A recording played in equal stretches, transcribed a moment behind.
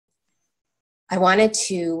I wanted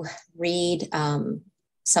to read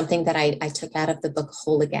something that I took out of the book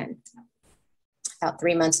Whole Again. About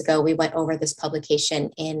 3 months ago, we went over this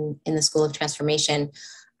publication in the School of Transformation.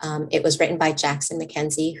 It was written by Jackson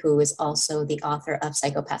McKenzie, who is also the author of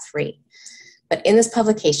Psychopath Free. But in this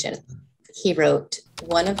publication, he wrote,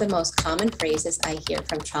 one of the most common phrases I hear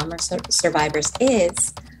from trauma survivors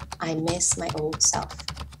is, I miss my old self.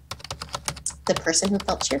 The person who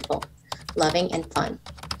felt cheerful, loving, and fun.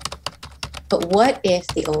 But what if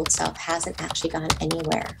the old self hasn't actually gone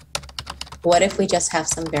anywhere? What if we just have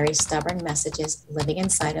some very stubborn messages living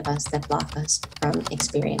inside of us that block us from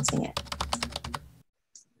experiencing it?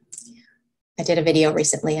 I did a video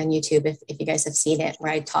recently on YouTube, if you guys have seen it,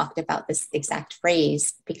 where I talked about this exact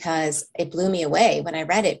phrase because it blew me away when I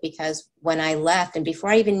read it. Because when I left, and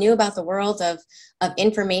before I even knew about the world of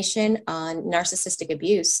information on narcissistic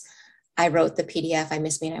abuse, I wrote the PDF, I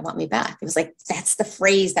miss me and I want me back. It was like, that's the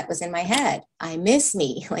phrase that was in my head. I miss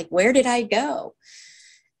me. Like, where did I go?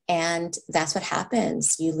 And that's what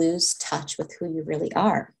happens. You lose touch with who you really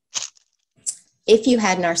are. If you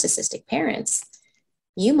had narcissistic parents,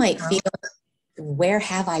 you might feel, where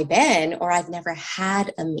have I been? Or I've never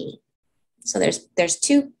had a me. So there's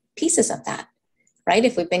two pieces of that, right?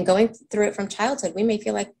 If we've been going through it from childhood, we may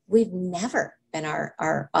feel like we've never been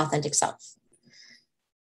our authentic self.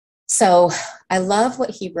 So I love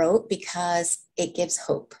what he wrote because it gives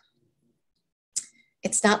hope.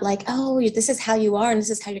 It's not like, oh, this is how you are and this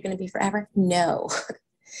is how you're going to be forever. No,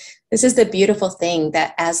 this is the beautiful thing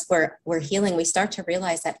that as we're healing, we start to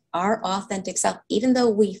realize that our authentic self, even though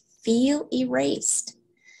we feel erased,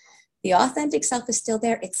 the authentic self is still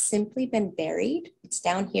there. It's simply been buried. It's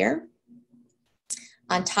down here.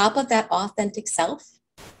 On top of that authentic self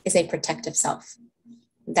is a protective self.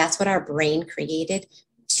 That's what our brain created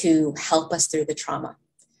to help us through the trauma.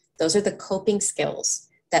 Those are the coping skills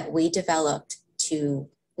that we developed to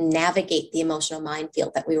navigate the emotional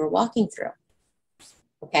minefield that we were walking through.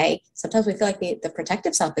 Okay, sometimes we feel like the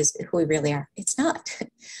protective self is who we really are. It's not.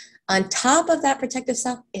 On top of that protective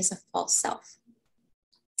self is a false self.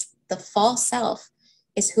 The false self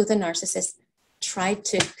is who the narcissist tried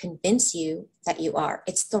to convince you that you are.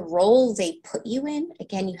 It's the role they put you in.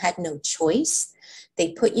 Again, you had no choice.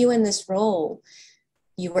 They put you in this role.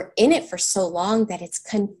 You were in it for so long that it's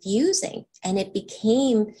confusing, and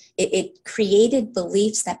it created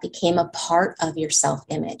beliefs that became a part of your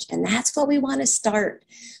self-image. And that's what we want to start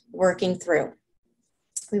working through.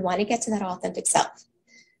 We want to get to that authentic self,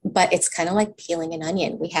 but it's kind of like peeling an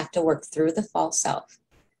onion. We have to work through the false self.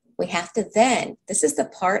 We have to this is the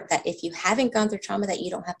part that if you haven't gone through trauma that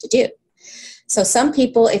you don't have to do. So some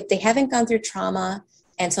people, if they haven't gone through trauma,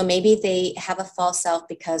 and so maybe they have a false self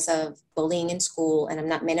because of bullying in school, and I'm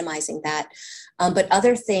not minimizing that, but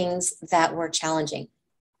other things that were challenging.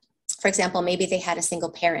 For example, maybe they had a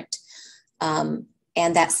single parent, and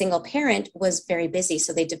that single parent was very busy.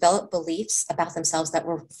 So they developed beliefs about themselves that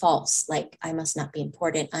were false, like I must not be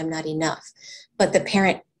important, I'm not enough, but the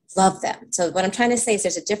parent loved them. So what I'm trying to say is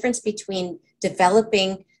there's a difference between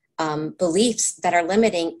developing beliefs that are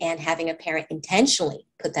limiting and having a parent intentionally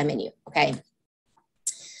put them in you, okay?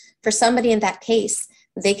 For somebody in that case,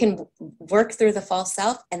 they can work through the false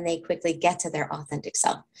self and they quickly get to their authentic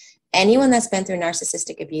self. Anyone that's been through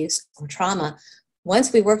narcissistic abuse or trauma,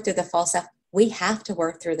 once we work through the false self, we have to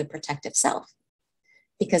work through the protective self,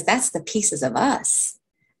 because that's the pieces of us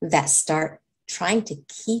that start trying to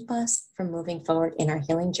keep us from moving forward in our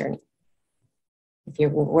healing journey. If you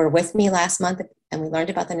were with me last month and we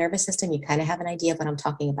learned about the nervous system, you kind of have an idea of what I'm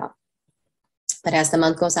talking about. But as the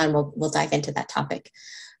month goes on, we'll dive into that topic.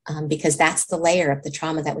 Because that's the layer of the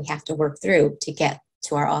trauma that we have to work through to get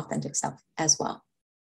to our authentic self as well.